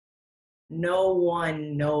no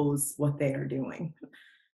one knows what they are doing.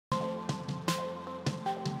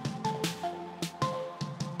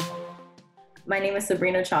 My name is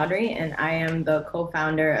Sabrina Chaudhry, and I am the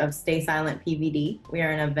co-founder of Stay Silent PVD. We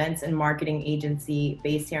are an events and marketing agency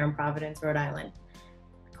based here in Providence, Rhode Island.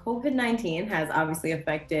 COVID-19 has obviously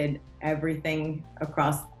affected everything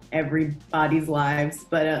across everybody's lives,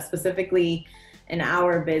 but specifically in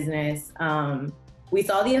our business, we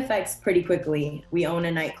saw the effects pretty quickly. We own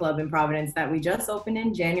a nightclub in Providence that we just opened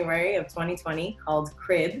in January of 2020 called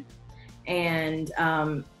Crib. And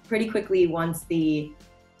pretty quickly, once the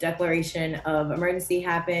declaration of emergency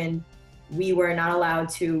happened, we were not allowed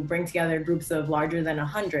to bring together groups of larger than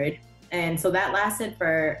 100. And so that lasted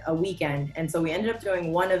for a weekend. And so we ended up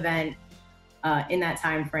doing one event in that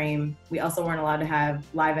time frame. We also weren't allowed to have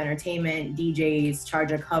live entertainment, DJs,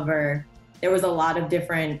 charge a cover. There was a lot of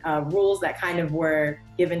different rules that kind of were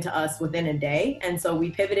given to us within a day. And so we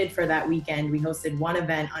pivoted for that weekend. We hosted one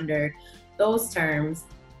event under those terms.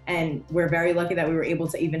 And we're very lucky that we were able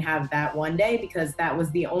to even have that one day, because that was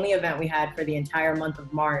the only event we had for the entire month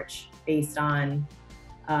of March, based on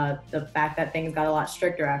the fact that things got a lot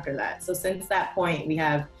stricter after that. So since that point, we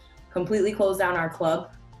have completely closed down our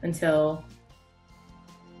club until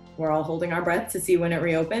we're all holding our breath to see when it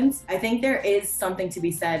reopens. I think there is something to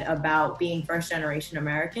be said about being first-generation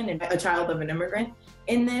American and a child of an immigrant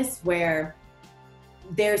in this, where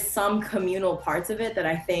there's some communal parts of it that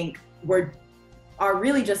I think are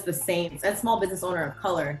really just the same. As a small business owner of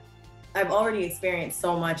color, I've already experienced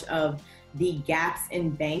so much of the gaps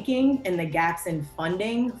in banking and the gaps in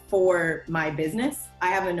funding for my business. I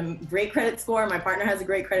have a great credit score. My partner has a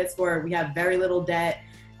great credit score. We have very little debt.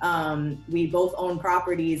 We both own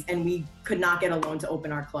properties, and we could not get a loan to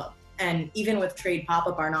open our club. And even with Trade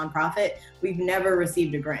Pop-Up, our nonprofit, we've never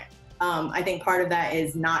received a grant. I think part of that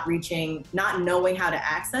is not knowing how to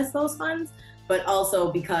access those funds, but also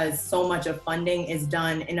because so much of funding is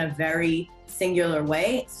done in a very singular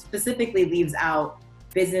way, specifically leaves out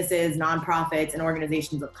businesses, nonprofits, and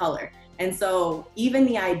organizations of color. And so even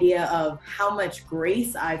the idea of how much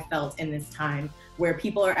grace I've felt in this time, where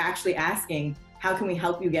people are actually asking, how can we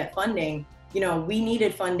help you get funding? You know, we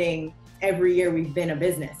needed funding every year we've been a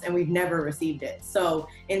business, and we've never received it. So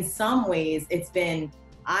in some ways, it's been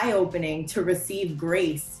eye-opening to receive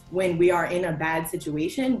grace when we are in a bad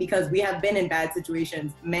situation, because we have been in bad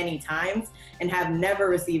situations many times and have never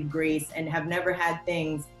received grace, and have never had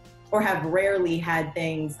things, or have rarely had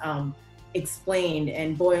things explained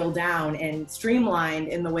and boiled down and streamlined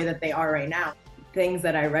in the way that they are right now. Things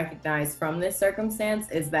that I recognize from this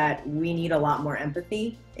circumstance is that we need a lot more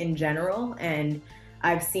empathy in general, and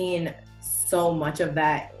I've seen so much of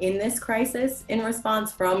that in this crisis in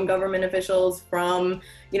response from government officials, from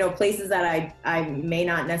places that I may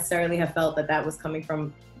not necessarily have felt that was coming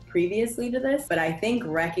from previously to this. But I think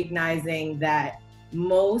recognizing that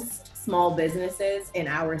most small businesses in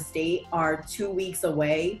our state are 2 weeks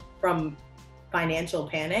away from financial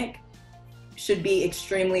panic should be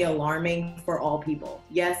extremely alarming for all people.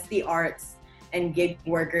 Yes, the arts and gig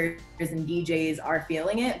workers and DJs are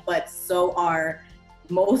feeling it, but so are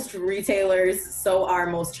most retailers, so are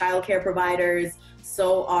most childcare providers,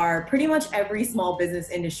 so are pretty much every small business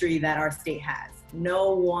industry that our state has.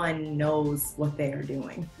 No one knows what they are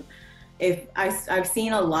doing. I've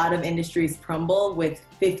seen a lot of industries crumble with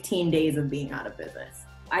 15 days of being out of business.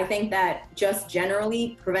 I think that just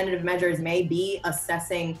generally preventative measures may be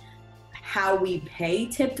assessing how we pay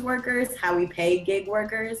tipped workers, how we pay gig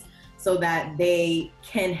workers, so that they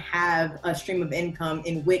can have a stream of income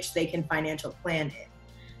in which they can financial plan it.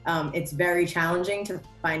 It's very challenging to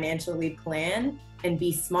financially plan and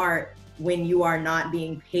be smart when you are not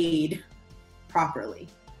being paid properly.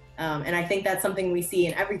 And I think that's something we see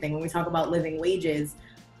in everything. When we talk about living wages,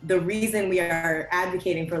 the reason we are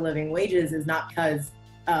advocating for living wages is not because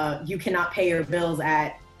you cannot pay your bills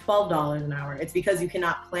at $12 an hour. It's because you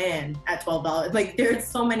cannot plan at $12. Like, there's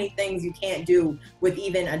so many things you can't do with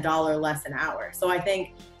even $1 less an hour. So I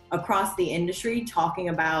think across the industry, talking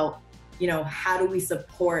about how do we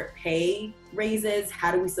support pay raises?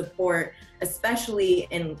 How do we support, especially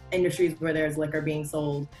in industries where there's liquor being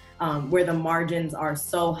sold, where the margins are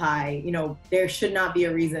so high? There should not be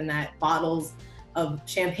a reason that bottles of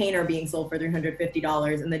champagne are being sold for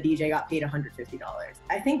 $350 and the DJ got paid $150.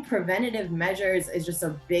 I think preventative measures is just a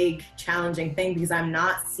big challenging thing, because I'm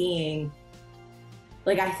not seeing,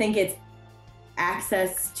 I think it's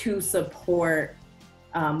access to support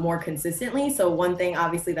more consistently. So one thing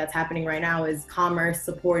obviously that's happening right now is commerce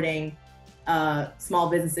supporting small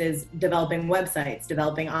businesses, developing websites,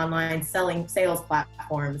 developing online sales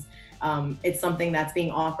platforms, It's something that's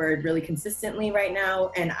being offered really consistently right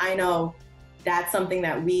now. And I know that's something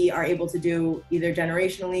that we are able to do either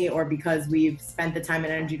generationally or because we've spent the time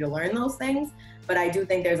and energy to learn those things. But I do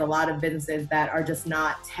think there's a lot of businesses that are just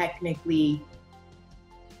not technically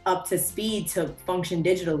up to speed to function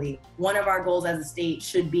digitally. One of our goals as a state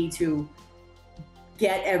should be to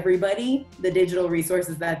get everybody the digital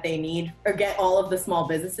resources that they need, or get all of the small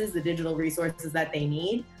businesses the digital resources that they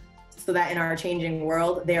need, so that in our changing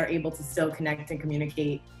world, they are able to still connect and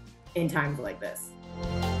communicate in times like this.